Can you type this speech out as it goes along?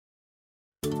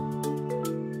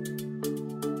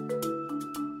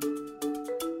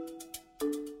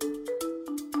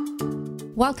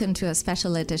Welcome to a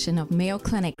special edition of Mayo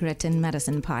Clinic Written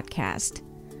Medicine Podcast.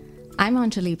 I'm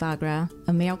Anjali Bagra,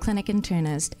 a Mayo Clinic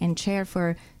internist and chair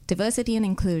for Diversity and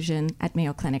Inclusion at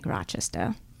Mayo Clinic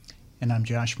Rochester. And I'm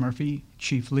Josh Murphy,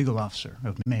 Chief Legal Officer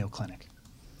of Mayo Clinic.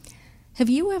 Have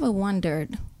you ever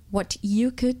wondered what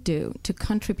you could do to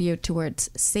contribute towards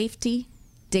safety,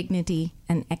 dignity,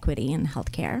 and equity in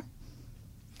healthcare?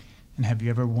 And have you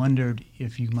ever wondered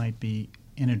if you might be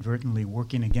inadvertently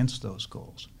working against those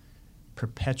goals,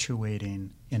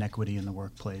 perpetuating inequity in the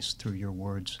workplace through your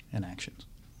words and actions?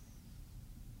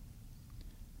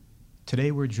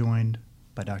 Today we're joined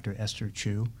by Dr. Esther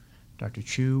Chu. Dr.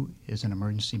 Chu is an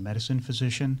emergency medicine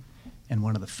physician and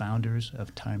one of the founders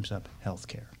of Time's Up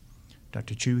Healthcare.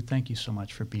 Dr. Chu, thank you so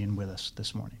much for being with us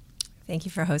this morning. Thank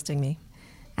you for hosting me.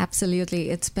 Absolutely.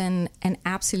 It's been an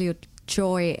absolute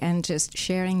joy and just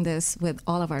sharing this with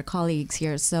all of our colleagues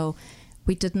here. So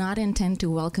we did not intend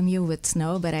to welcome you with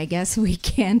snow, but I guess we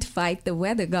can't fight the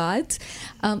weather gods.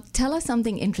 Tell us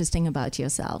something interesting about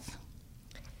yourself.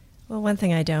 Well, one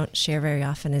thing I don't share very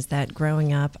often is that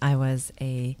growing up, I was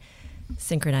a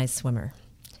synchronized swimmer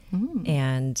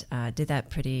and did that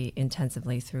pretty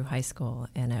intensively through high school,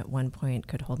 and at one point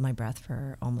could hold my breath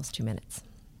for almost 2 minutes.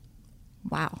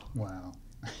 Wow. Wow.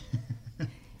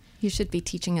 You should be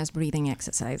teaching us breathing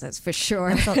exercises for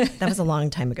sure. That was a long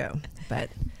time ago, but...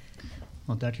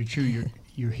 Well, Dr. Chu,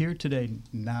 you're here today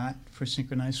not for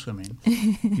synchronized swimming.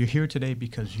 You're here today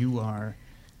because you are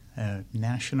a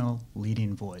national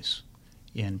leading voice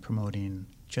in promoting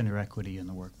gender equity in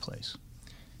the workplace.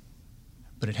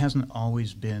 But it hasn't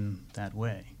always been that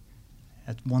way.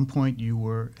 At one point, you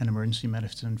were an emergency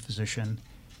medicine physician,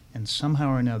 and somehow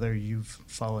or another, you've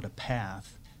followed a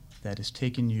path that has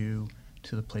taken you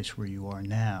to the place where you are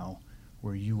now,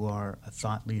 where you are a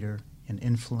thought leader, an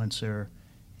influencer,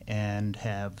 and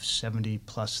have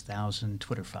 70+ thousand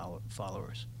Twitter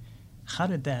followers. How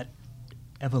did that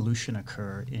evolution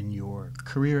occur in your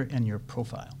career and your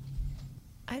profile?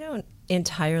 I don't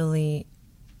entirely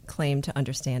claim to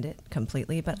understand it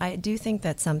completely, but I do think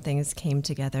that some things came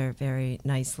together very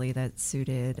nicely that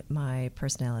suited my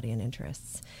personality and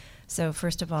interests. So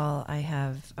first of all, I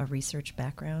have a research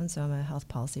background, so I'm a health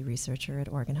policy researcher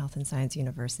at Oregon Health and Science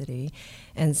University,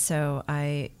 and so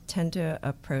I tend to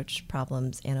approach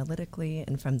problems analytically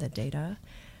and from the data.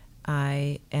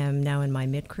 I am now in my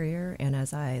mid-career, and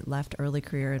as I left early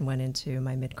career and went into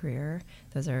my mid-career,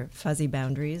 those are fuzzy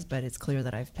boundaries, but it's clear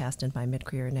that I've passed into my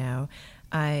mid-career now,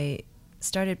 I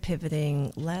started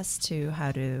pivoting less to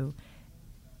how to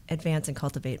advance and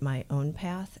cultivate my own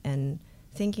path and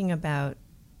thinking about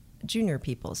junior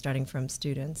people, starting from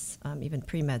students, even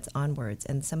pre-meds onwards,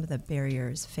 and some of the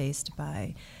barriers faced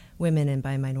by women and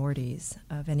by minorities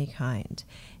of any kind.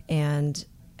 And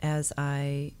as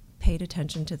I paid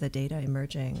attention to the data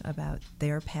emerging about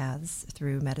their paths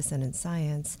through medicine and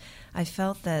science, I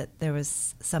felt that there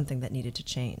was something that needed to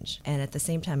change. And at the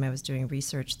same time, I was doing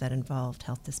research that involved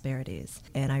health disparities.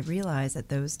 And I realized that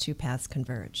those two paths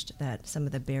converged, that some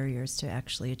of the barriers to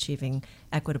actually achieving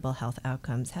equitable health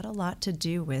outcomes had a lot to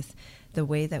do with the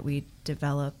way that we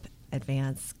develop,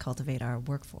 advance, cultivate our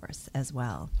workforce as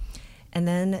well. And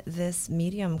then this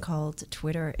medium called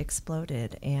Twitter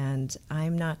exploded, and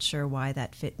I'm not sure why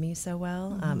that fit me so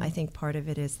well. I think part of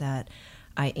it is that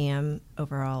I am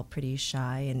overall pretty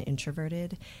shy and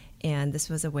introverted, and this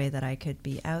was a way that I could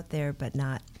be out there but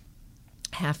not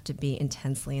have to be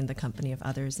intensely in the company of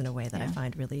others in a way that I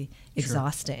find really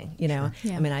exhausting. You know,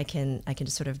 I mean, I can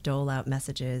just sort of dole out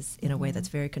messages in a way that's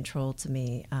very controlled to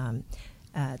me,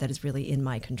 that is really in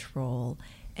my control,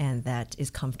 and that is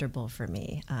comfortable for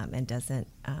me, and doesn't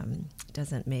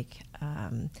make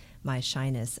my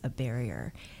shyness a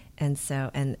barrier. And so,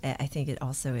 and I think it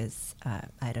also is,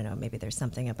 I don't know, maybe there's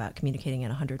something about communicating in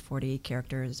 140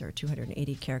 characters or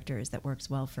 280 characters that works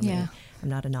well for me. I'm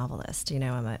not a novelist, I'm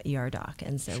a ER doc,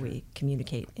 and so we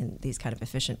communicate in these kind of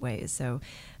efficient ways. So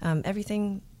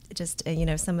everything just,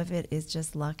 some of it is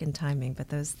just luck and timing, but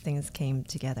those things came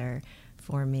together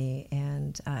for me,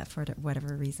 and for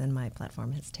whatever reason, my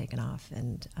platform has taken off,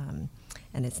 and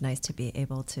it's nice to be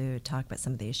able to talk about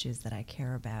some of the issues that I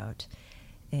care about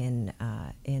in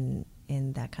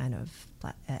that kind of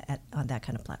on that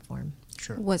kind of platform.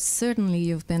 Sure. Well, certainly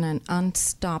you've been an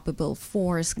unstoppable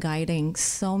force guiding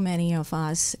so many of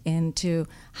us into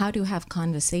how to have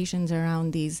conversations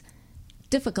around these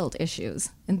difficult issues.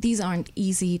 And these aren't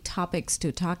easy topics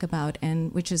to talk about,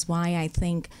 and which is why I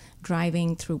think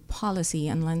driving through policy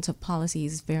and lens of policy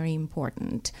is very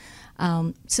important.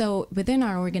 So within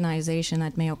our organization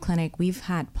at Mayo Clinic, we've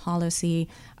had policy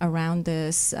around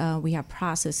this. We have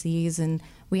processes, and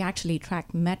we actually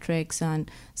track metrics on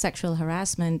sexual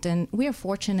harassment. And we are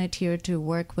fortunate here to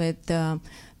work with a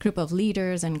group of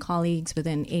leaders and colleagues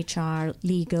within HR,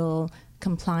 legal,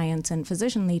 compliance, and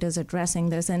physician leaders addressing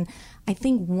this. And I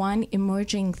think one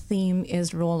emerging theme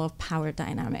is role of power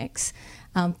dynamics.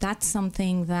 That's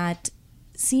something that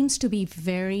seems to be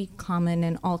very common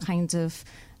in all kinds of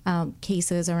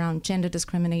cases around gender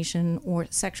discrimination or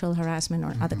sexual harassment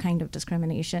or other kind of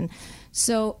discrimination.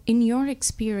 So in your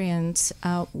experience,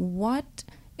 what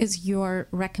is your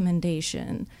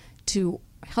recommendation to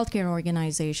healthcare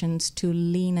organizations to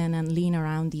lean in and lean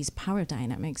around these power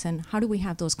dynamics, and how do we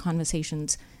have those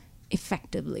conversations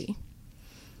effectively?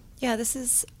 Yeah, this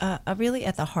is really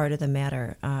at the heart of the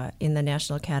matter. In the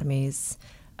National Academies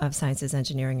of Sciences,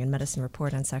 Engineering, and Medicine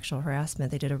report on sexual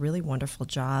harassment, they did a really wonderful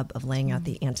job of laying out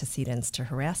the antecedents to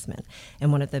harassment.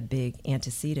 And one of the big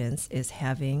antecedents is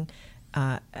having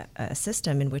a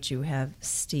system in which you have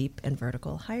steep and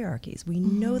vertical hierarchies. We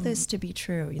know this to be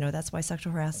true. You know, that's why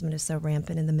sexual harassment is so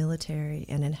rampant in the military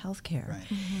and in healthcare.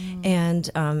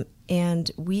 Right.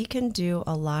 And we can do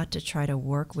a lot to try to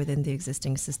work within the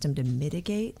existing system to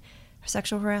mitigate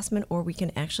sexual harassment, or we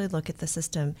can actually look at the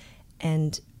system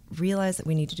and realize that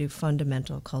we need to do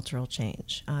fundamental cultural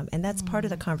change. And that's part of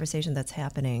the conversation that's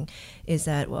happening, is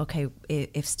that, well, okay,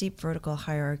 if steep vertical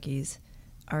hierarchies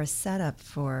are set up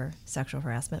for sexual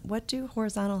harassment, what do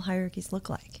horizontal hierarchies look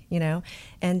like, you know?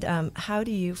 And how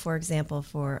do you, for example,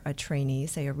 for a trainee,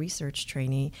 say a research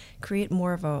trainee, create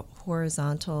more of a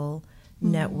horizontal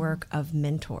network of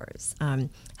mentors?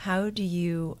 How do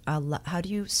you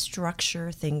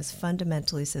structure things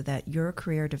fundamentally so that your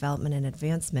career development and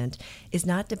advancement is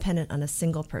not dependent on a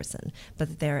single person, but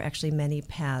that there are actually many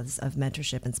paths of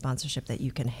mentorship and sponsorship that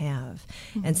you can have?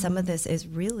 And some of this is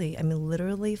really, I mean,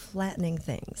 literally flattening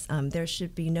things. There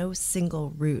should be no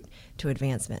single route to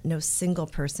advancement, no single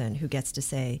person who gets to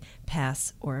say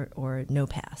pass or no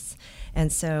pass.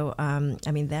 And so,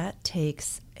 I mean, that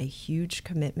takes a huge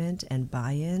commitment and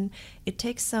buy-in. It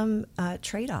takes some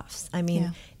trade-offs. I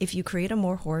mean, if you create a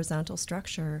more horizontal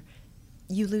structure,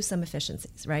 you lose some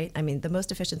efficiencies, right? I mean, the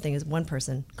most efficient thing is one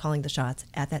person calling the shots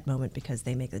at that moment because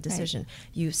they make the decision. Right.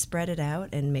 You spread it out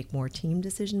and make more team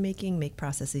decision-making, make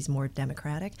processes more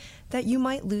democratic, that you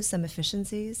might lose some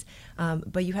efficiencies,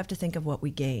 but you have to think of what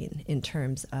we gain in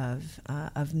terms of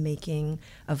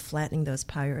flattening those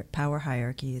power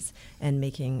hierarchies and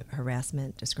making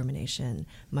harassment, discrimination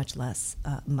much less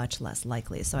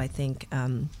likely. So I think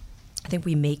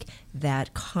we make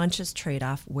that conscious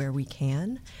trade-off where we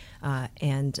can,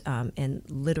 and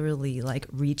literally like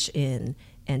reach in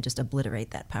and just obliterate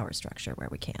that power structure where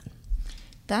we can.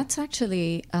 That's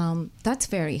actually that's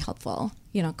very helpful.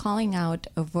 You know, calling out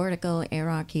a vertical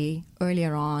hierarchy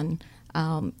earlier on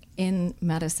in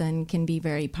medicine can be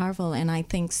very powerful, and I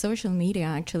think social media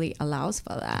actually allows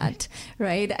for that,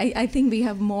 right? I think we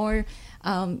have more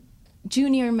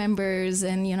junior members,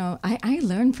 and you know, I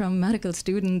learn from medical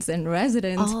students and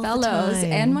residents, fellows,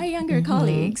 and my younger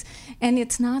colleagues. And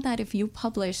it's not that if you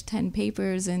publish 10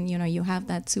 papers and you know you have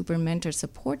that super mentor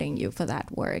supporting you for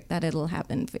that work, that it'll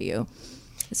happen for you.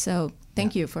 So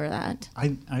thank you for that.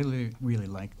 I really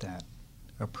like that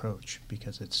approach,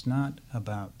 because it's not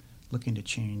about looking to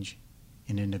change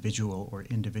an individual or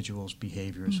individuals'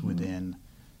 behaviors within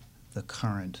the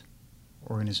current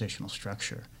organizational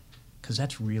structure, because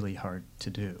that's really hard to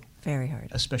do. Very hard.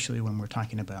 Especially when we're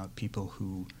talking about people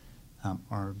who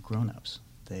are grown-ups.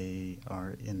 They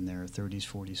are in their 30s,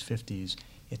 40s, 50s.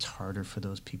 It's harder for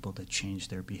those people to change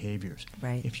their behaviors.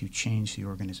 Right. If you change the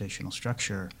organizational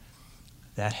structure,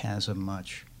 that has a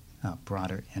much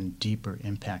broader and deeper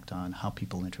impact on how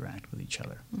people interact with each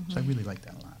other. So I really like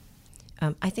that a lot.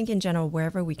 I think in general,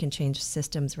 wherever we can change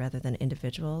systems rather than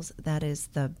individuals, that is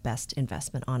the best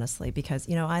investment, honestly, because,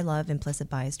 you know, I love implicit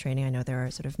bias training. I know there are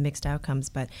sort of mixed outcomes,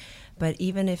 but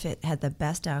even if it had the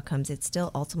best outcomes, it still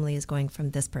ultimately is going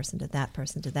from this person to that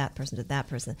person to that person to that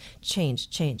person.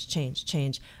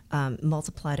 Change,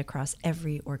 multiplied across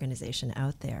every organization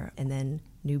out there. And then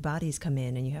new bodies come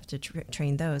in and you have to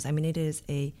train those. I mean, it is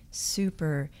a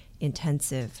super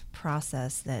intensive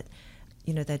process that,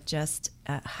 you know, that just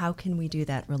how can we do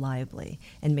that reliably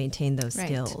and maintain those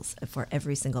skills for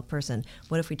every single person?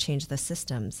 What if we change the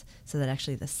systems so that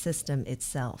actually the system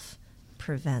itself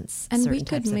prevents and certain we could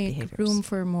types of make behaviors? room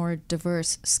for a more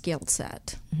diverse skill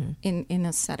set in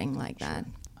a setting like that.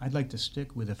 I'd like to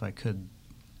stick with, if I could,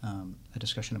 a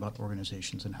discussion about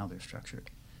organizations and how they're structured.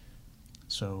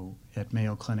 So at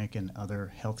Mayo Clinic and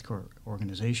other healthcare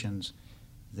organizations,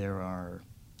 there are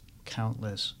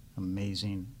countless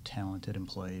amazing, talented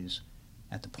employees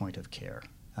at the point of care,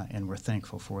 and we're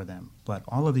thankful for them. But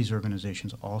all of these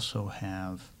organizations also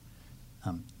have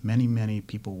many, many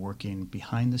people working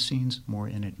behind the scenes, more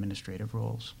in administrative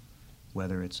roles,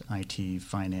 whether it's IT,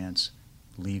 finance,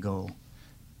 legal,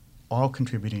 all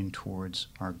contributing towards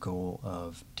our goal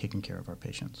of taking care of our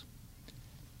patients.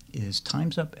 Is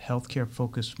Time's Up Healthcare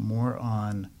focused more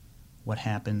on what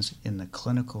happens in the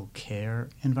clinical care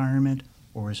environment,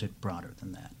 or is it broader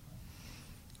than that?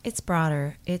 It's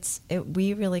broader.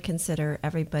 We really consider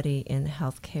everybody in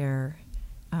healthcare,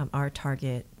 our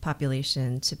target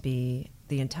population, to be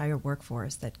the entire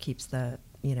workforce that keeps that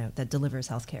delivers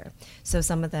healthcare. So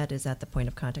some of that is at the point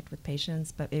of contact with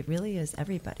patients, but it really is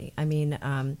everybody. I mean,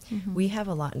 we have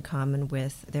a lot in common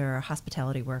with, there are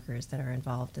hospitality workers that are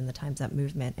involved in the Time's Up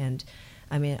movement. And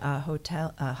I mean, a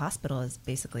hospital is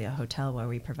basically a hotel where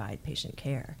we provide patient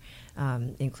care,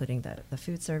 including the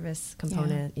food service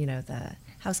component, the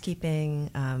housekeeping,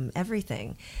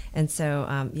 everything. And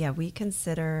so, we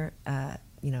consider,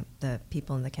 the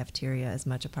people in the cafeteria as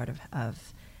much a part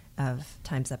of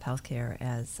Time's Up Healthcare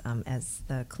as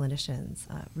the clinicians.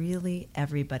 Really,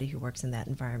 everybody who works in that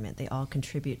environment, they all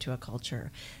contribute to a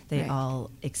culture. They all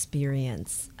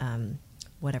experience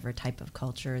whatever type of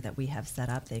culture that we have set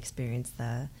up. They experience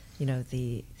the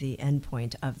end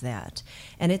point of that.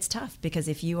 And it's tough because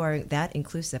if you are that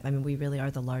inclusive, I mean, we really are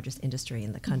the largest industry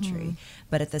in the country.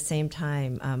 But at the same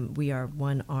time, we are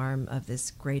one arm of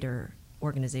this greater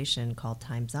organization called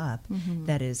Time's Up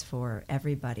that is for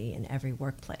everybody in every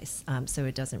workplace. So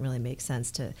it doesn't really make sense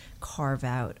to carve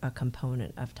out a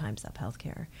component of Time's Up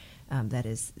Healthcare that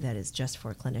is just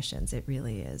for clinicians. It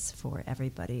really is for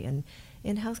everybody. And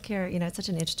in healthcare, it's such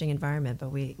an interesting environment, but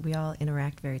we all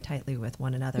interact very tightly with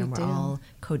one another, and we're all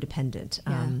codependent.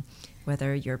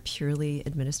 Whether you're purely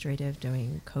administrative,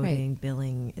 doing coding,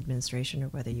 billing, administration, or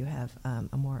whether you have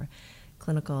a more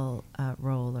clinical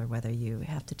role, or whether you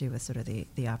have to do with sort of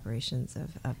the operations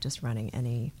of just running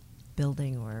any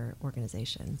building or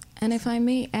organization. And if I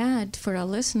may add, for our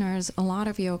listeners, a lot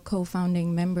of your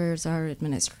co-founding members are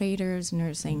administrators,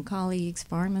 nursing colleagues,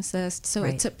 pharmacists, so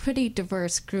it's a pretty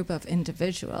diverse group of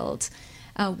individuals,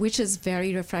 which is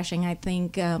very refreshing. I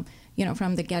think,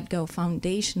 from the get-go,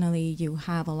 foundationally, you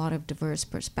have a lot of diverse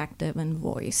perspective and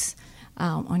voice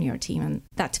on your team, and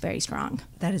that's very strong.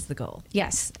 That is the goal.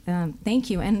 Yes, thank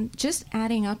you. And just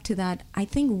adding up to that, I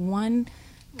think one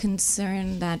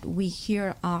concern that we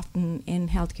hear often in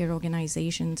healthcare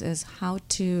organizations is how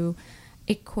to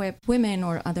equip women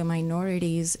or other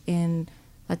minorities in,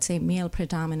 let's say,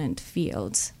 male-predominant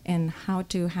fields, and how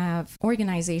to have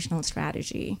organizational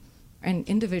strategy and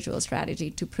individual strategy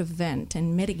to prevent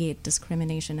and mitigate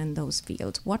discrimination in those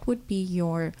fields. What would be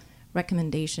your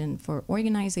recommendation for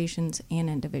organizations and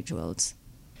individuals?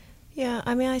 Yeah,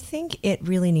 I mean, I think it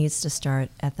really needs to start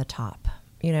at the top.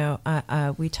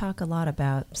 We talk a lot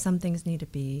about some things need to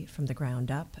be from the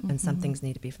ground up and some things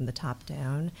need to be from the top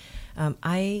down.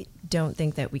 I don't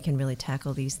think that we can really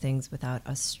tackle these things without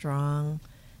a strong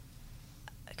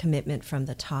commitment from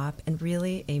the top, and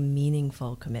really a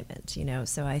meaningful commitment,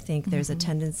 So I think there's a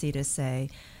tendency to say,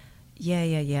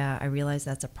 yeah, I realize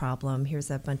that's a problem.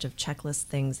 Here's a bunch of checklist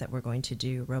things that we're going to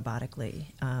do robotically.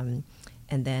 And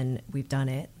then we've done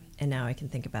it, and now I can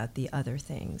think about the other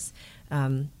things.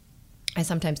 I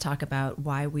sometimes talk about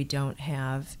why we don't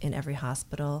have in every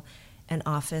hospital an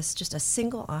office, just a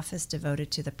single office devoted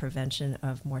to the prevention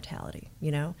of mortality,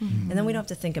 And then we don't have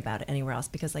to think about it anywhere else,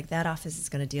 because that office is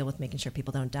going to deal with making sure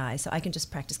people don't die. So I can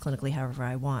just practice clinically however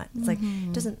I want. It's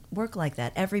it doesn't work like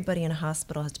that. Everybody in a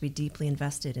hospital has to be deeply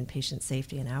invested in patient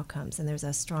safety and outcomes. And there's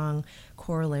a strong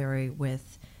corollary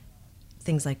with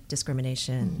things like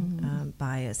discrimination,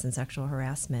 bias, and sexual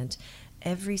harassment.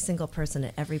 Every single person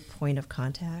at every point of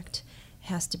contact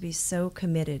has to be so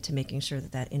committed to making sure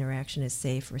that interaction is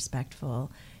safe,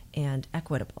 respectful, and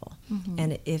equitable.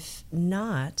 And if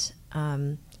not,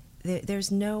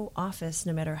 there's no office,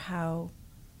 no matter how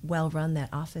well run that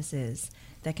office is,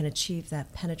 that can achieve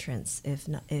that penetrance if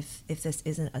this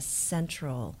isn't a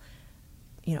central,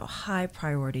 high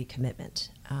priority commitment.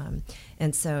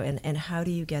 And how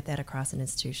do you get that across an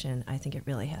institution? I think it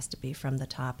really has to be from the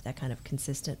top, that kind of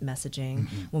consistent messaging.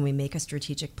 When we make a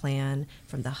strategic plan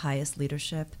from the highest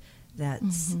leadership,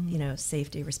 that's,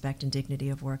 safety, respect, and dignity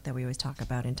of work that we always talk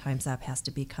about in Time's Up has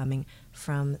to be coming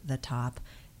from the top,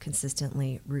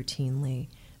 consistently, routinely,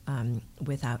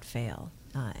 without fail.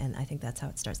 And I think that's how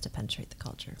it starts to penetrate the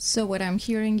culture. So what I'm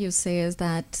hearing you say is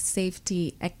that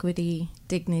safety, equity,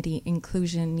 dignity,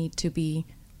 inclusion need to be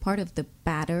part of the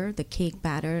batter, the cake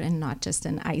batter, and not just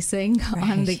an icing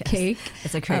on the cake.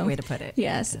 It's a great way to put it.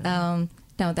 Yes.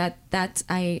 No, that's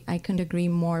I couldn't agree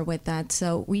more with that.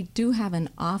 So we do have an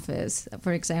office,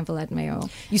 for example, at Mayo.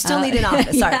 You still need an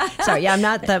office. Sorry. Yeah, I'm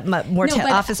not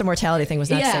the office or mortality thing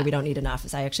was not to say we don't need an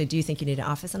office. I actually do think you need an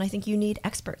office, and I think you need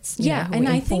experts. Who and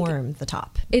I think the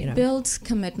top. It builds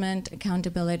commitment,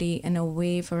 accountability, and a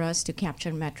way for us to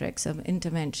capture metrics of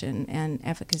intervention and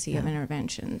efficacy of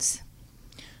interventions.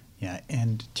 Yeah,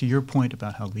 and to your point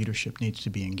about how leadership needs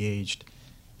to be engaged,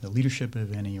 the leadership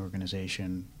of any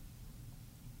organization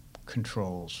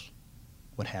controls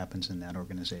what happens in that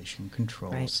organization,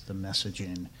 controls the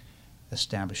messaging,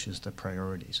 establishes the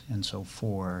priorities. And so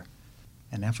for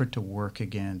an effort to work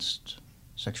against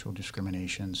sexual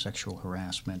discrimination, sexual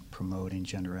harassment, promoting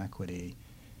gender equity,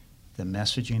 the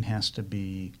messaging has to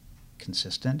be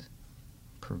consistent,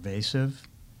 pervasive.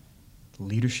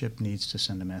 Leadership needs to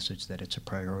send a message that it's a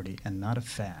priority and not a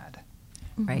fad,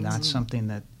 not something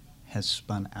that has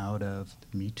spun out of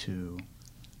Me Too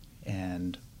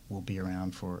and will be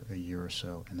around for a year or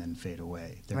so and then fade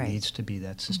away. There needs to be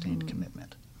that sustained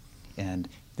commitment. And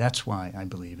that's why I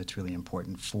believe it's really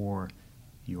important for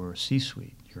your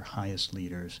C-suite, your highest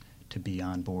leaders, to be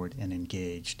on board and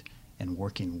engaged and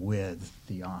working with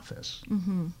the office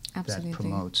that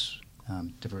promotes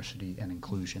diversity and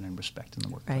inclusion and respect in the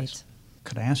workplace. Right.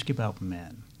 Could I ask you about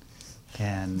men?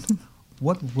 And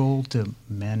what role do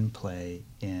men play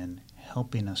in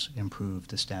helping us improve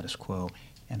the status quo?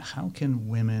 And how can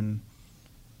women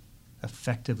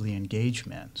effectively engage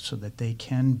men so that they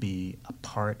can be a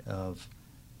part of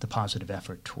the positive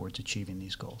effort towards achieving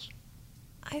these goals?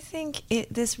 I think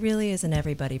this really is an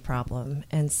everybody problem.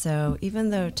 And so even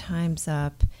though Time's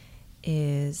Up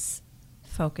is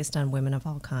focused on women of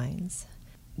all kinds,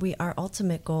 our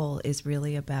ultimate goal is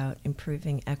really about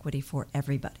improving equity for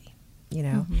everybody.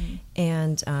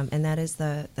 And that is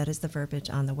the verbiage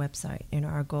on the website.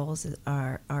 Our goals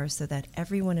are so that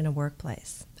everyone in a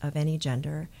workplace of any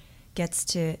gender gets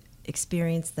to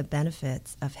experience the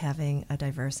benefits of having a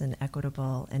diverse and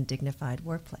equitable and dignified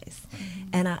workplace.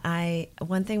 And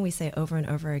one thing we say over and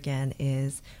over again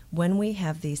is when we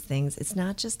have these things, it's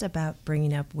not just about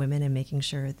bringing up women and making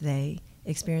sure they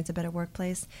experience a better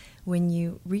workplace. When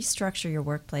you restructure your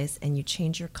workplace and you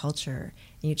change your culture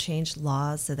and you change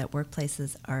laws so that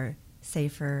workplaces are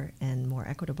safer and more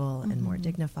equitable and more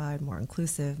dignified, more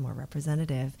inclusive, more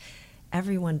representative,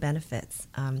 everyone benefits.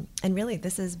 And really,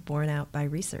 this is borne out by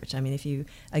research. I mean,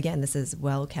 this is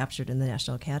well captured in the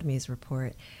National Academy's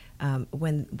report.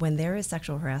 When there is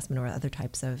sexual harassment or other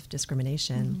types of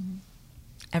discrimination,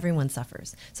 everyone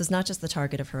suffers. So it's not just the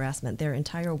target of harassment. Their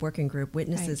entire working group,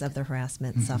 witnesses of the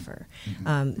harassment, suffer.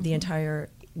 The entire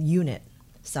unit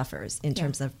suffers in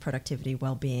terms of productivity,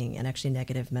 well-being, and actually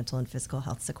negative mental and physical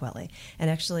health sequelae. And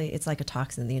actually, it's like a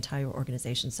toxin. The entire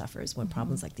organization suffers when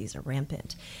problems like these are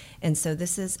rampant. And so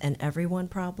this is an everyone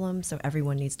problem, so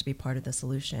everyone needs to be part of the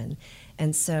solution.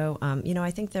 And so, I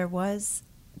think there was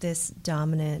this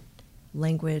dominant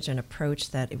language and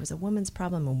approach that it was a woman's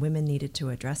problem and women needed to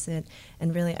address it.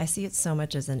 And really, I see it so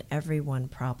much as an everyone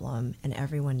problem, and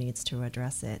everyone needs to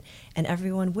address it. And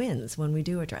everyone wins when we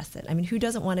do address it. I mean, who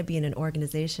doesn't want to be in an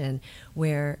organization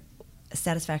where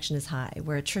satisfaction is high,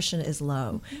 where attrition is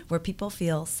low, where people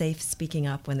feel safe speaking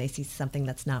up when they see something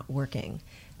that's not working?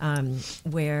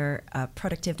 Where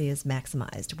productivity is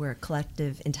maximized, where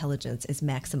collective intelligence is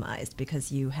maximized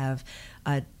because you have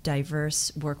a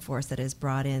diverse workforce that is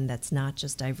brought in that's not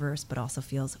just diverse but also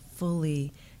feels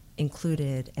fully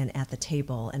included and at the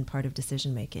table and part of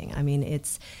decision making. I mean,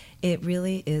 it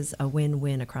really is a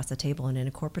win-win across the table. And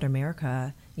in corporate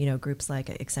America, groups like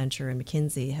Accenture and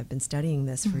McKinsey have been studying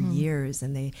this for years,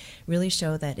 and they really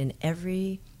show that in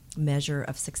every measure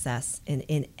of success,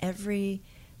 in every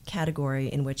category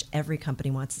in which every company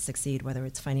wants to succeed, whether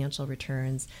it's financial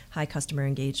returns, high customer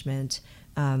engagement,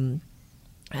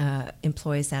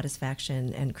 employee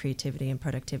satisfaction and creativity and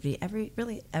productivity,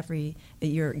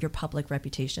 your public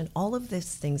reputation, all of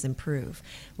these things improve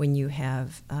when you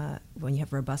have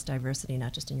robust diversity,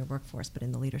 not just in your workforce but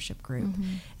in the leadership group.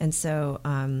 And so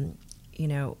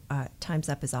Time's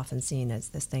Up is often seen as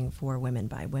this thing for women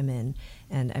by women,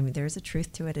 and I mean there's a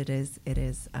truth to it. It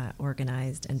is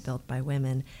organized and built by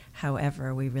women.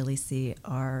 However, we really see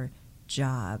our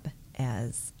job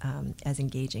as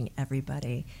engaging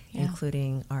everybody,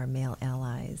 including our male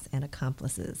allies and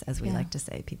accomplices, as we like to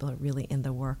say, people who are really in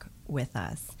the work with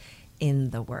us.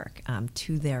 in the work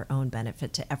to their own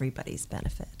benefit, to everybody's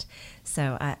benefit.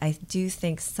 So I do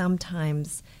think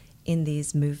sometimes in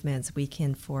these movements we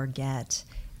can forget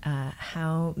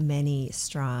how many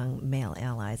strong male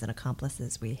allies and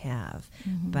accomplices we have.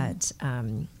 But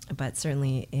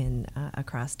certainly in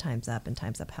across Time's Up and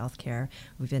Time's Up Healthcare,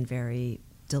 we've been very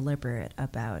deliberate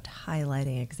about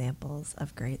highlighting examples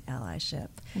of great allyship.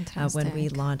 When we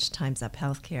launched Time's Up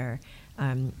Healthcare,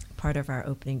 part of our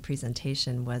opening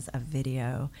presentation was a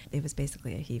video. It was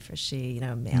basically a he for she,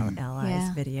 male allies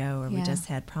video, where we just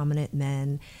had prominent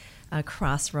men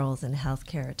cross roles in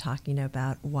healthcare talking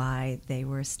about why they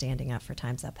were standing up for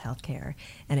Time's Up Healthcare.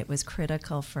 And it was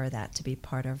critical for that to be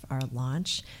part of our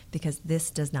launch, because this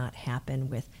does not happen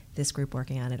with this group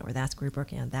working on it or that group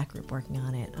working on that group working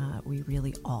on it. We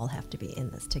really all have to be in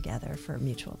this together for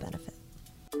mutual benefit.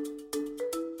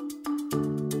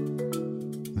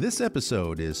 This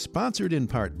episode is sponsored in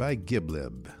part by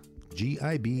GibLib,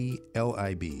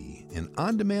 G-I-B-L-I-B, an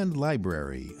on-demand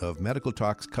library of medical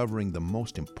talks covering the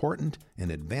most important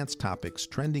and advanced topics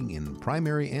trending in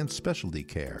primary and specialty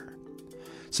care.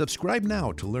 Subscribe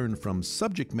now to learn from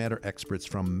subject matter experts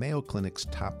from Mayo Clinic's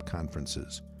top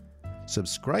conferences.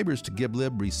 Subscribers to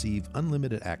GibLib receive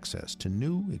unlimited access to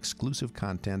new exclusive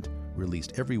content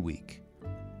released every week.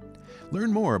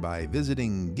 Learn more by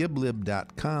visiting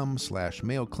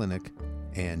giblib.com/Mayo Clinic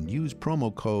and use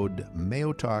promo code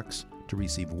MayoTalks to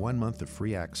receive 1 month of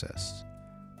free access.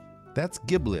 That's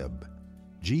GibLib,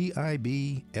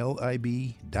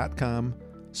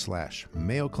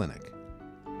 GIBLIB.com/Mayo Clinic.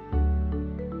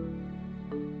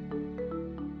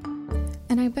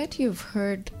 And I bet you've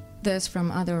heard this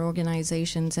from other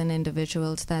organizations and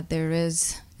individuals that there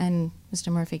is, and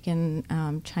Mr. Murphy can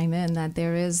chime in, that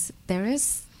there is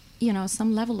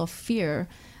some level of fear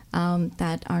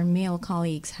that our male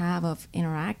colleagues have of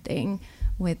interacting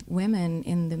with women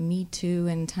in the Me Too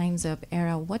and Time's Up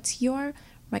era. What's your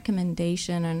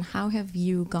recommendation, and how have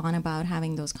you gone about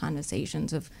having those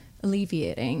conversations of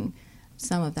alleviating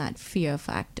some of that fear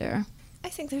factor? I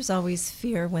think there's always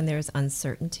fear when there's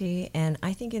uncertainty, and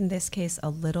I think in this case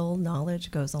a little knowledge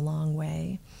goes a long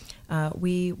way.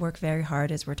 We work very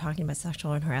hard as we're talking about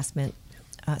sexual harassment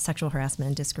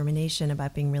and discrimination,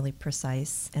 about being really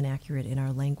precise and accurate in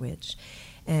our language.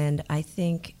 And I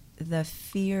think the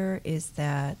fear is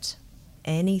that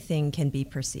anything can be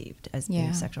perceived as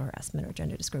being sexual harassment or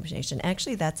gender discrimination.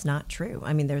 Actually, that's not true.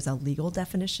 I mean, there's a legal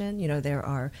definition. There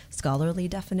are scholarly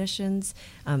definitions.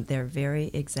 They're very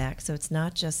exact. So it's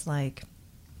not just like,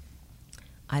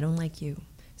 I don't like you,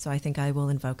 so I think I will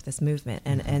invoke this movement.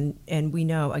 And we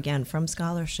know, again, from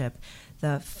scholarship,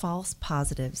 the false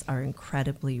positives are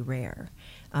incredibly rare.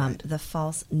 The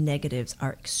false negatives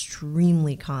are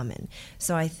extremely common.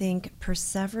 So I think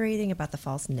perseverating about the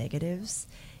false negatives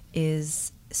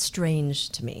is strange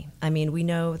to me. I mean, we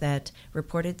know that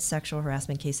reported sexual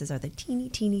harassment cases are the teeny,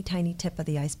 teeny, tiny tip of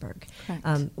the iceberg.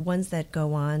 Ones that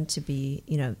go on to be,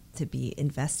 to be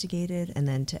investigated and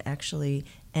then to actually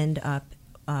end up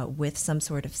with some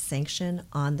sort of sanction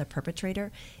on the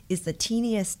perpetrator is the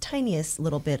teeniest, tiniest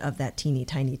little bit of that teeny,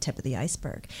 tiny tip of the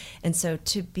iceberg. And so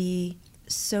to be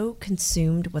so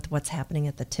consumed with what's happening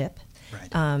at the tip,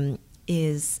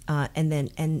 is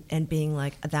and being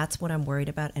like, that's what I'm worried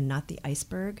about and not the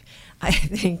iceberg, I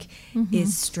think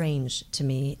is strange to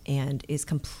me and is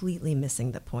completely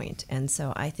missing the point. And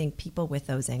so I think people with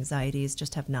those anxieties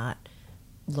just have not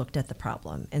looked at the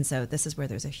problem. And so this is where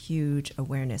there's a huge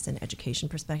awareness and education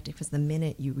perspective, because the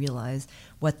minute you realize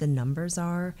what the numbers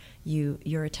are,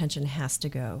 your attention has to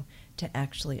go to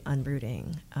actually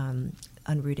unrooting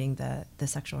the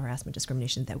sexual harassment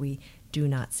discrimination that we do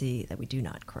not see, that we do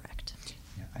not correct.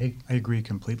 Yeah, I agree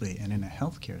completely. And in a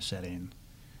healthcare setting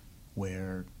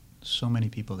where so many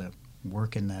people that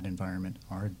work in that environment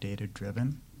are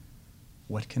data-driven,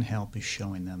 what can help is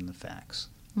showing them the facts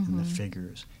and the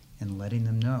figures and letting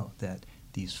them know that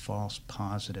these false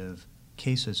positive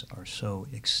cases are so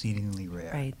exceedingly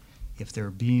rare. Right. If they're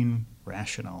being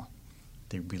rational,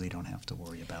 they really don't have to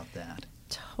worry about that.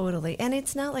 Totally. And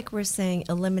it's not like we're saying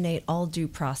eliminate all due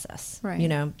process.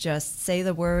 Right. Just say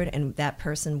the word and that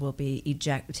person will be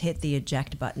hit the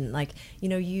eject button. Like,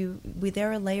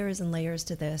 there are layers and layers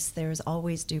to this. There's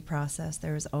always due process.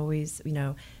 There's always,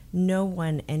 no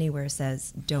one anywhere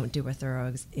says don't do a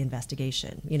thorough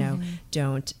investigation.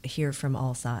 Don't hear from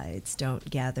all sides. Don't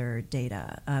gather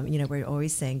data. We're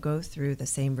always saying go through the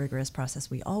same rigorous process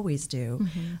we always do,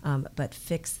 but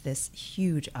fix this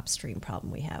huge upstream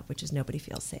problem we have, which is nobody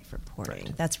feels safe reporting.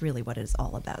 Right. That's really what it is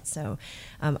all about. So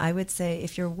I would say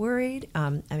if you're worried,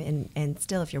 and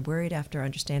still if you're worried after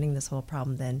understanding this whole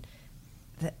problem, then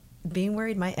being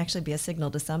worried might actually be a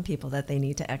signal to some people that they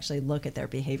need to actually look at their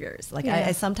behaviors. Like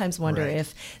I sometimes wonder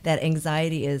if that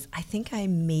anxiety is, I think I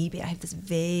have this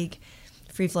vague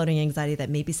free-floating anxiety that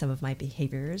maybe some of my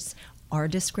behaviors are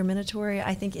discriminatory.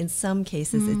 I think in some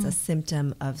cases it's a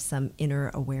symptom of some inner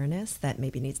awareness that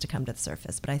maybe needs to come to the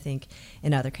surface. But I think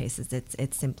in other cases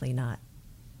it's simply not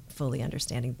fully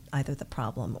understanding either the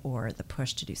problem or the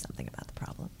push to do something about the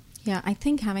problem. Yeah, I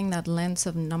think having that lens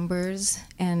of numbers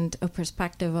and a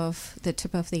perspective of the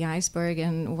tip of the iceberg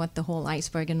and what the whole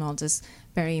iceberg involves is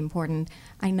very important.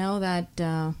 I know that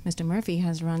Mr. Murphy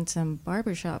has run some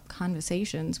barbershop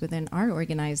conversations within our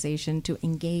organization to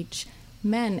engage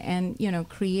men and,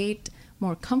 create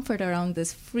more comfort around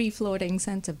this free-floating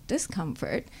sense of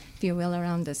discomfort, if you will,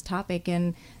 around this topic.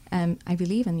 And I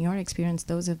believe in your experience,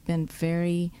 those have been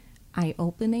very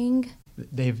eye-opening.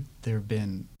 There have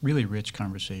been really rich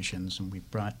conversations, and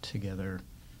we've brought together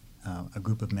a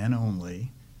group of men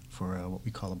only for what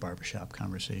we call a barbershop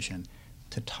conversation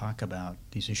to talk about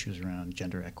these issues around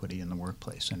gender equity in the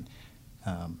workplace. And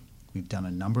we've done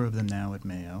a number of them now at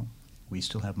Mayo. We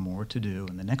still have more to do,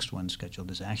 and the next one scheduled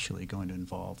is actually going to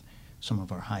involve some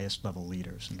of our highest level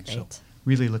leaders. And so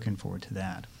really looking forward to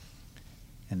that.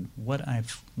 And what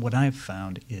I've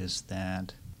found is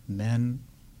that men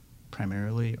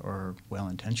primarily are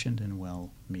well-intentioned and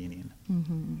well-meaning,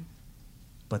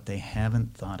 but they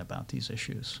haven't thought about these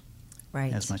issues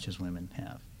as much as women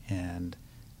have. And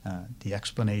the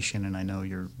explanation, and I know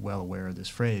you're well aware of this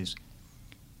phrase,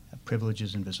 privilege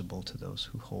is invisible to those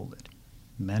who hold it.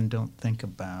 Men don't think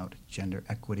about gender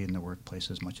equity in the workplace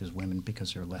as much as women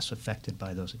because they're less affected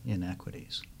by those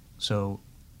inequities. So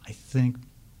I think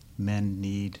men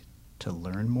need to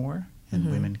learn more, and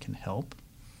women can help.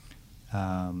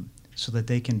 So that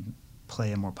they can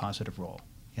play a more positive role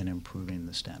in improving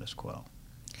the status quo.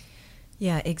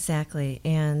 Yeah, exactly.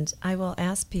 And I will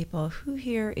ask people, who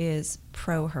here is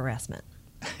pro-harassment?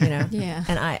 Yeah.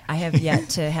 And I have yet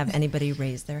to have anybody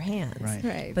raise their hands.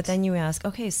 Right. But then you ask,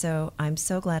 okay, so I'm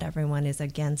so glad everyone is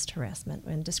against harassment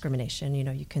and discrimination.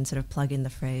 You can sort of plug in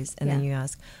the phrase. And then you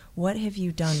ask, what have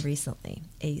you done recently?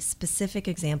 A specific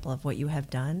example of what you have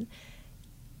done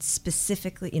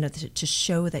specifically, to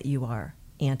show that you are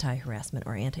anti-harassment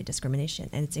or anti-discrimination.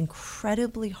 And it's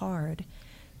incredibly hard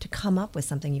to come up with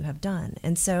something you have done.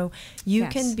 And so you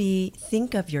can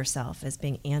think of yourself as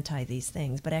being anti these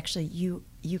things, but actually you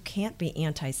can't be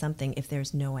anti something if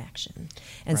there's no action.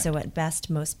 And so at best,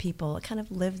 most people kind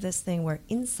of live this thing where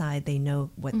inside they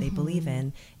know what they believe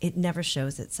in. It never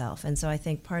shows itself. And so I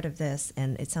think part of this,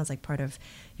 and it sounds like part of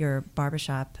your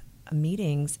barbershop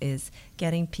meetings, is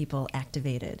getting people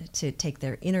activated to take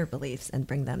their inner beliefs and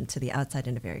bring them to the outside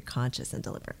in a very conscious and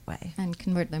deliberate way. And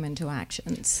convert them into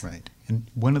actions. Right. And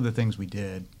one of the things we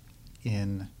did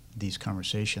in these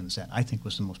conversations that I think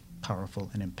was the most powerful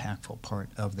and impactful part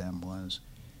of them was,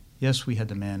 yes, we had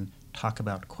the men talk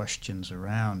about questions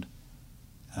around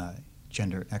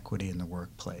gender equity in the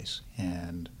workplace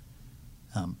and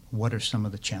what are some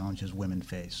of the challenges women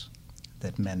face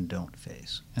that men don't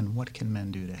face, and what can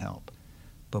men do to help.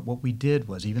 But what we did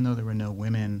was, even though there were no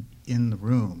women in the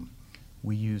room,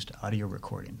 we used audio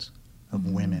recordings of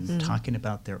women talking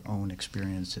about their own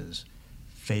experiences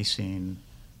facing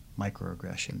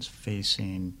microaggressions,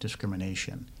 facing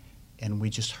discrimination, and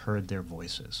we just heard their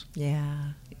voices.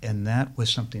 Yeah. And that was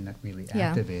something that really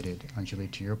activated, Anjali,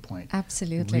 to your point.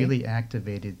 Absolutely. Really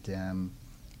activated them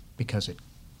because it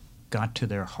got to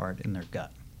their heart and their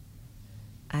gut.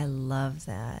 I love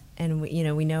that. And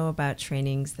we know about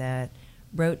trainings that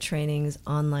rote trainings,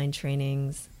 online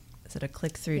trainings, sort of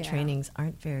click-through trainings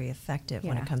aren't very effective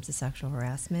when it comes to sexual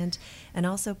harassment. And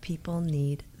also people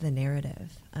need the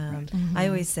narrative. I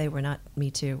always say we're not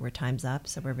Me Too, we're Time's Up,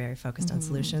 so we're very focused on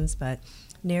solutions, but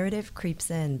narrative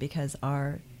creeps in because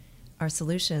our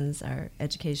solutions, our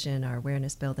education, our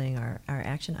awareness building, our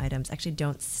action items actually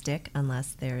don't stick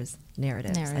unless there's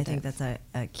narratives. I think that's a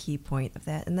key point of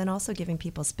that. And then also giving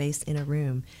people space in a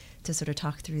room to sort of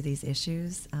talk through these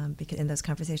issues, because and those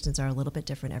conversations are a little bit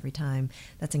different every time.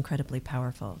 That's incredibly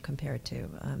powerful compared to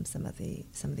some of the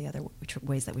other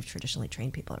ways that we've traditionally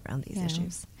trained people around these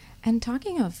issues. And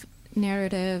talking of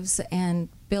narratives and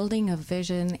building a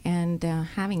vision and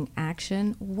having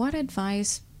action, what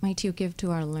advice might you give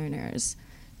to our learners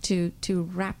to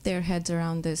wrap their heads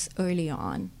around this early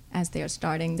on as they're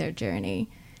starting their journey?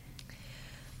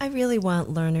 I really want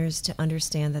learners to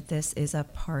understand that this is a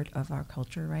part of our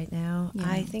culture right now. Yeah.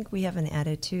 I think we have an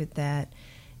attitude that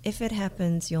if it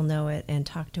happens, you'll know it and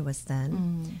talk to us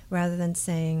then, rather than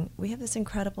saying, we have this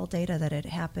incredible data that it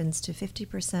happens to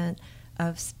 50%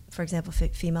 of, for example,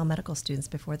 female medical students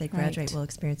before they graduate will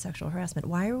experience sexual harassment.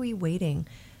 Why are we waiting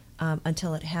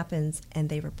until it happens and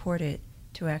they report it,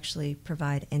 to actually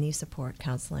provide any support,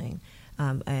 counseling.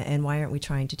 And why aren't we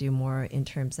trying to do more in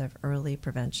terms of early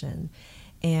prevention?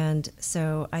 And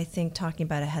so I think talking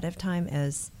about ahead of time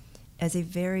as a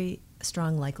very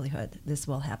strong likelihood this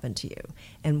will happen to you.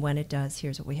 And when it does,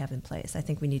 here's what we have in place. I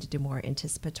think we need to do more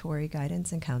anticipatory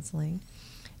guidance and counseling.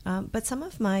 But some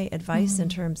of my advice in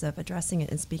terms of addressing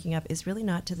it and speaking up is really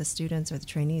not to the students or the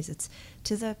trainees, it's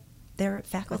to their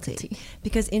faculty.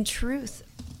 Because in truth,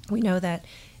 we know that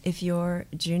if you're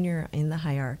junior in the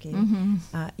hierarchy,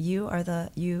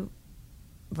 you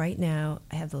right now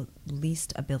have the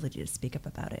least ability to speak up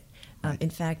about it. Right.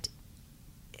 In fact,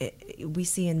 we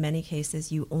see in many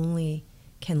cases you only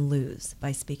can lose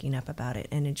by speaking up about it.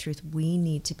 And in truth, we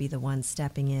need to be the ones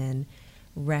stepping in,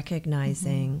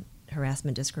 recognizing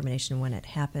harassment, discrimination when it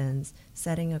happens,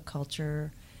 setting a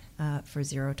culture for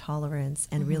zero tolerance,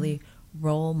 and really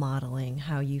role modeling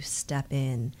how you step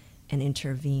in and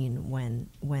intervene when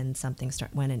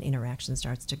an interaction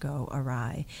starts to go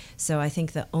awry. So I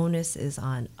think the onus is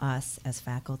on us as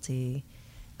faculty.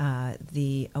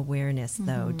 The awareness,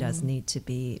 though, does need to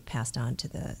be passed on to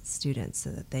the students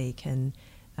so that they can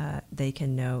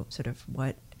know sort of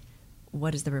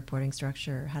what is the reporting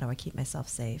structure, how do I keep myself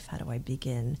safe, how do I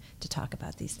begin to talk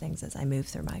about these things as I move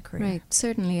through my career. Right,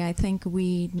 certainly. I think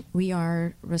we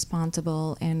are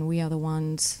responsible, and we are the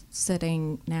ones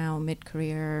sitting now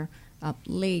mid-career,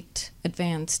 late,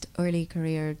 advanced, early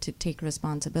career to take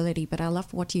responsibility. But I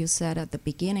love what you said at the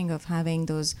beginning of having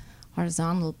those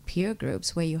horizontal peer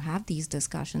groups where you have these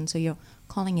discussions. So you're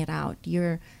calling it out,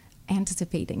 you're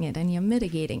anticipating it, and you're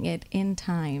mitigating it in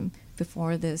time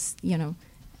before this,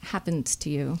 happens to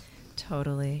you.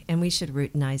 Totally. And we should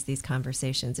routinize these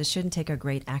conversations. It shouldn't take a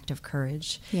great act of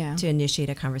courage Yeah. to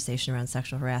initiate a conversation around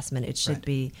sexual harassment. It should Right.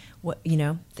 be,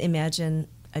 imagine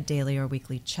a daily or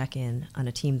weekly check-in on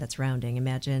a team that's rounding.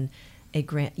 Imagine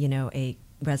a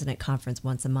resident conference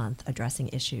once a month addressing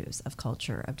issues of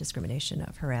culture, of discrimination,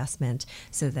 of harassment,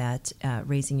 so that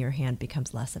raising your hand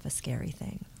becomes less of a scary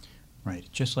thing. Right.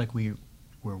 Just like we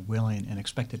were willing and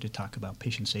expected to talk about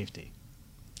patient safety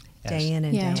Day in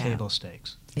and Yeah. day table out.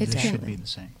 stakes. It's This kind should of- be the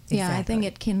same. Yeah, I think Exactly.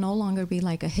 it can no longer be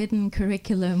like a hidden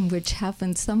curriculum which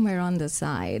happens somewhere on the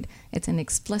side. It's an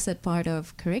explicit part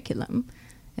of curriculum,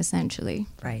 essentially.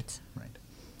 Right. Right.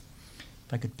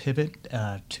 If I could pivot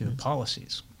to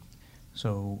policies.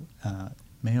 So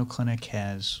Mayo Clinic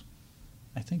has,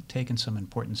 I think, taken some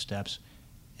important steps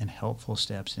and helpful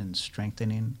steps in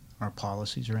strengthening our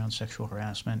policies around sexual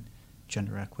harassment,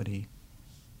 gender equity,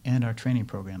 and our training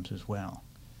programs as well.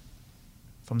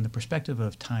 From the perspective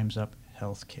of Time's Up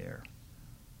Healthcare,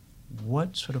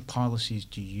 what sort of policies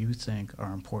do you think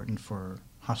are important for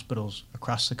hospitals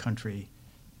across the country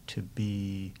to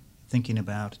be thinking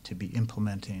about, to be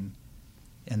implementing?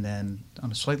 And then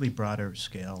on a slightly broader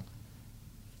scale,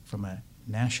 from a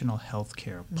national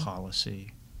healthcare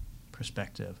policy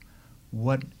perspective,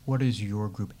 what is your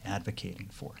group advocating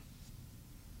for?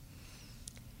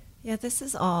 Yeah, this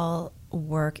is all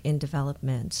work in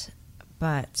development,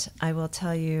 but I will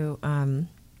tell you,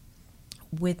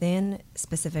 within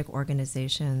specific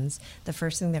organizations, the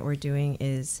first thing that we're doing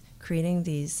is creating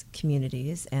these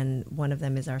communities, and one of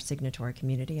them is our signatory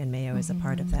community, and Mayo is a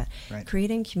part of that. Right.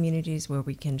 Creating communities where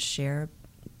we can share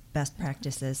best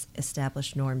practices,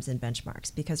 establish norms and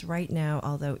benchmarks. Because right now,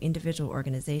 although individual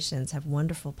organizations have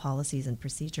wonderful policies and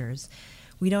procedures,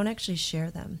 we don't actually share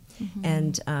them.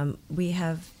 And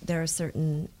there are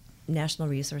certain national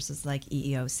resources like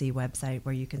EEOC website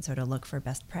where you can sort of look for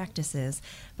best practices,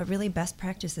 but really best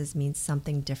practices means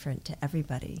something different to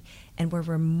everybody. And we're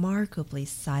remarkably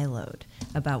siloed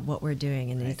about what we're doing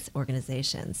in these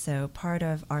organizations. So part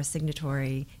of our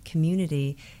signatory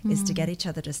community is to get each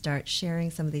other to start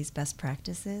sharing some of these best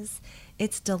practices.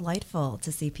 It's delightful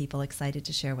to see people excited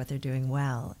to share what they're doing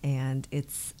well, and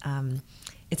it's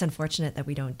unfortunate that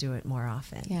we don't do it more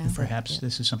often. Yeah. And perhaps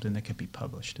this is something that could be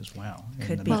published as well in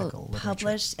Could the be medical literature.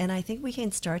 published, and I think we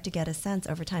can start to get a sense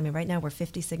over time. And right now we're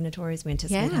 50 signatories. We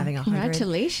anticipate having 100.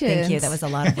 Congratulations. Thank you. That was a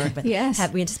lot of work. But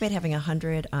Yes. we anticipate having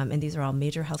 100, and these are all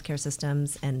major healthcare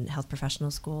systems and health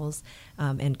professional schools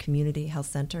and community health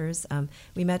centers.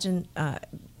 We imagine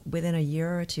within a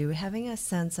year or two having a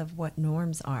sense of what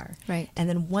norms are. Right. And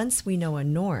then once we know a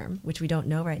norm, which we don't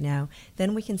know right now,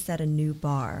 then we can set a new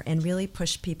bar and really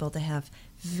push people to have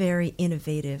very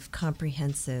innovative,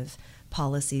 comprehensive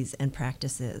policies and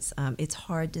practices. It's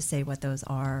hard to say what those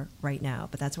are right now,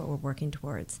 but that's what we're working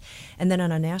towards. And then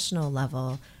on a national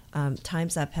level,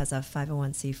 Time's Up has a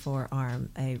 501c4 arm,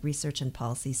 a research and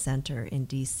policy center in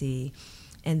DC,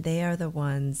 and they are the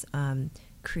ones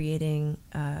creating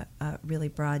a really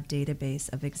broad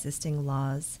database of existing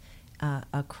laws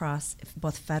across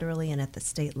both federally and at the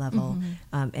state level,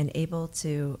 and able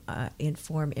to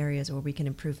inform areas where we can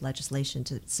improve legislation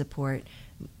to support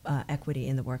equity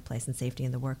in the workplace and safety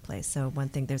in the workplace. So one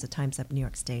thing, there's a Time's Up New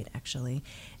York State, actually,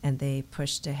 and they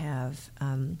pushed to have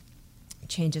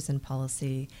changes in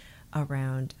policy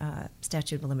around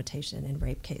statute of limitation in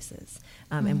rape cases.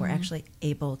 And we're actually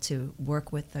able to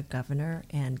work with the governor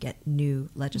and get new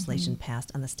legislation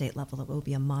passed on the state level that will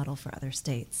be a model for other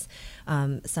states.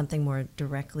 Something more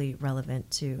directly relevant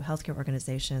to healthcare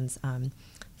organizations,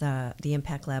 the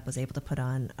Impact Lab was able to put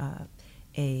on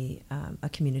a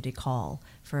community call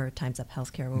for Time's Up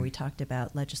Healthcare, where we talked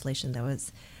about legislation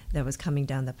that was coming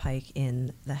down the pike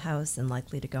in the House and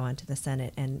likely to go on to the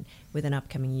Senate, and within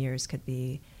upcoming years could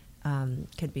be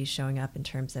showing up in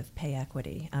terms of pay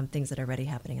equity, things that are already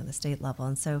happening on the state level.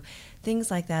 And so things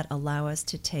like that allow us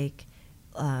to take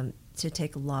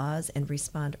laws and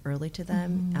respond early to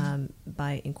them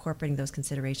by incorporating those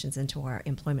considerations into our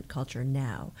employment culture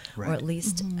now, or at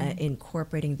least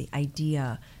incorporating the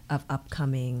idea of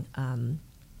upcoming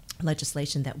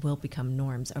legislation that will become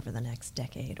norms over the next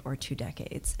decade or 2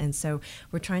 decades. And so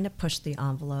we're trying to push the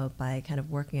envelope by kind of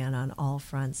working on all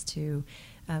fronts to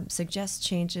suggest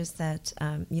changes that,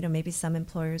 maybe some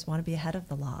employers want to be ahead of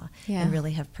the law and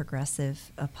really have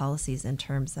progressive policies in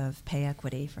terms of pay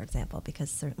equity, for example,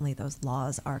 because certainly those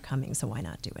laws are coming, so why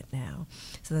not do it now?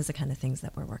 So those are the kind of things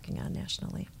that we're working on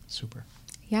nationally. Super.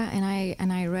 Yeah,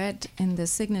 and I read in the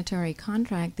signatory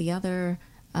contract the other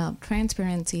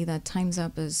transparency that Time's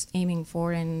Up is aiming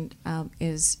for, and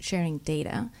is sharing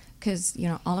data, because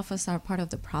all of us are part of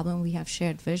the problem. We have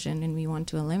shared vision and we want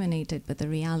to eliminate it, but the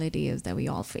reality is that we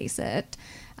all face it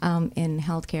in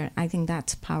healthcare. I think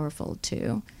that's powerful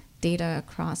too, data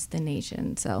across the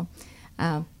nation. So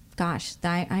gosh,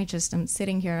 I just am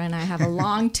sitting here and I have a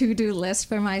long to-do list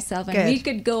for myself, and we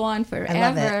could go on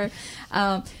forever.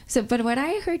 But what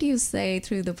I heard you say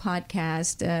through the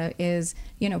podcast is,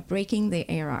 breaking the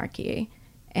hierarchy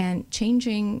and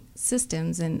changing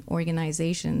systems and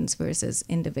organizations versus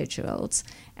individuals,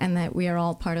 and that we are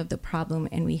all part of the problem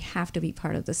and we have to be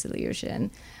part of the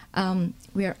solution.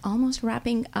 We are almost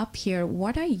wrapping up here.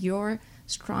 What are your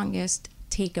strongest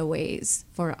takeaways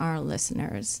for our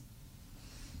listeners?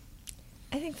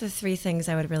 I think the 3 things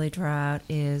I would really draw out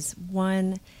is,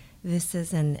 1, this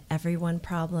is an everyone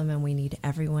problem and we need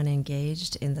everyone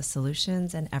engaged in the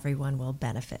solutions and everyone will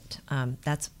benefit.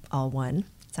 That's all one.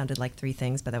 Sounded like 3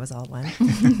 things, but that was all one.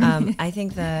 I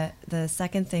think the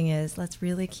second thing is, let's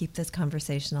really keep this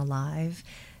conversation alive.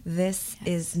 This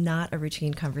is not a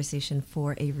routine conversation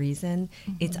for a reason.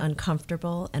 It's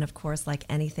uncomfortable, and of course, like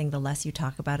anything, the less you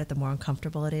talk about it, the more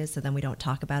uncomfortable it is, so then we don't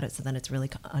talk about it, so then it's really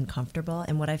uncomfortable.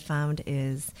 And what I found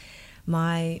is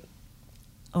my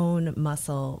own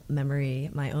muscle memory,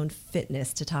 my own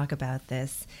fitness to talk about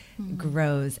this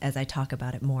grows as I talk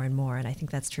about it more and more. And I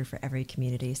think that's true for every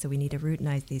community. So we need to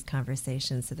routinize these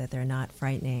conversations so that they're not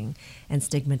frightening and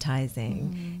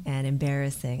stigmatizing and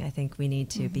embarrassing. I think we need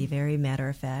to be very matter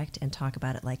of fact and talk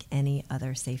about it like any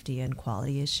other safety and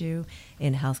quality issue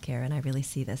in healthcare. And I really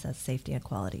see this as a safety and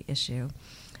quality issue.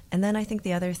 And then I think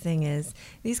the other thing is,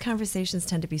 these conversations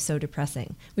tend to be so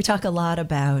depressing. We talk a lot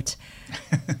about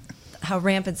how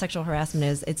rampant sexual harassment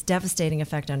is, its devastating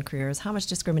effect on careers, how much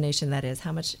discrimination that is,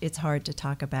 how much it's hard to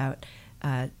talk about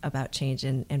change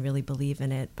and really believe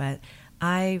in it. But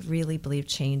I really believe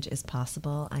change is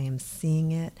possible. I am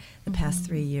seeing it. The past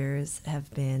 3 years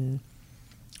have been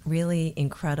really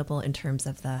incredible in terms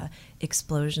of the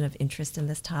explosion of interest in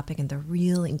this topic and the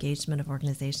real engagement of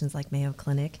organizations like Mayo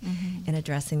Clinic in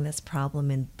addressing this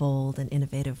problem in bold and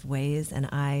innovative ways. And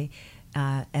I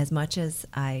as much as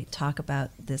I talk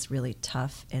about this really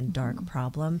tough and dark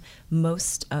problem,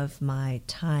 most of my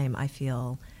time I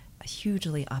feel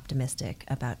hugely optimistic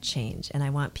about change. And I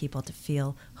want people to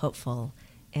feel hopeful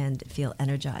and feel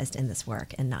energized in this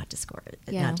work and not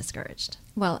discouraged.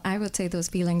 Well, I would say those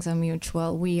feelings are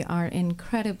mutual. We are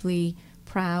incredibly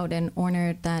proud and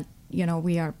honored that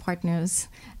we are partners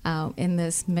in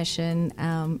this mission,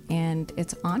 and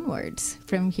it's onwards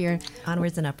from here.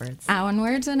 Onwards and upwards.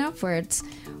 Onwards and upwards.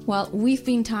 Well, we've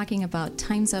been talking about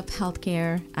Time's Up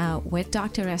Healthcare with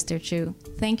Dr. Esther Choo.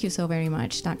 Thank you so very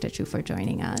much, Dr. Choo, for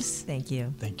joining us. Thank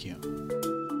you. Thank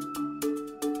you.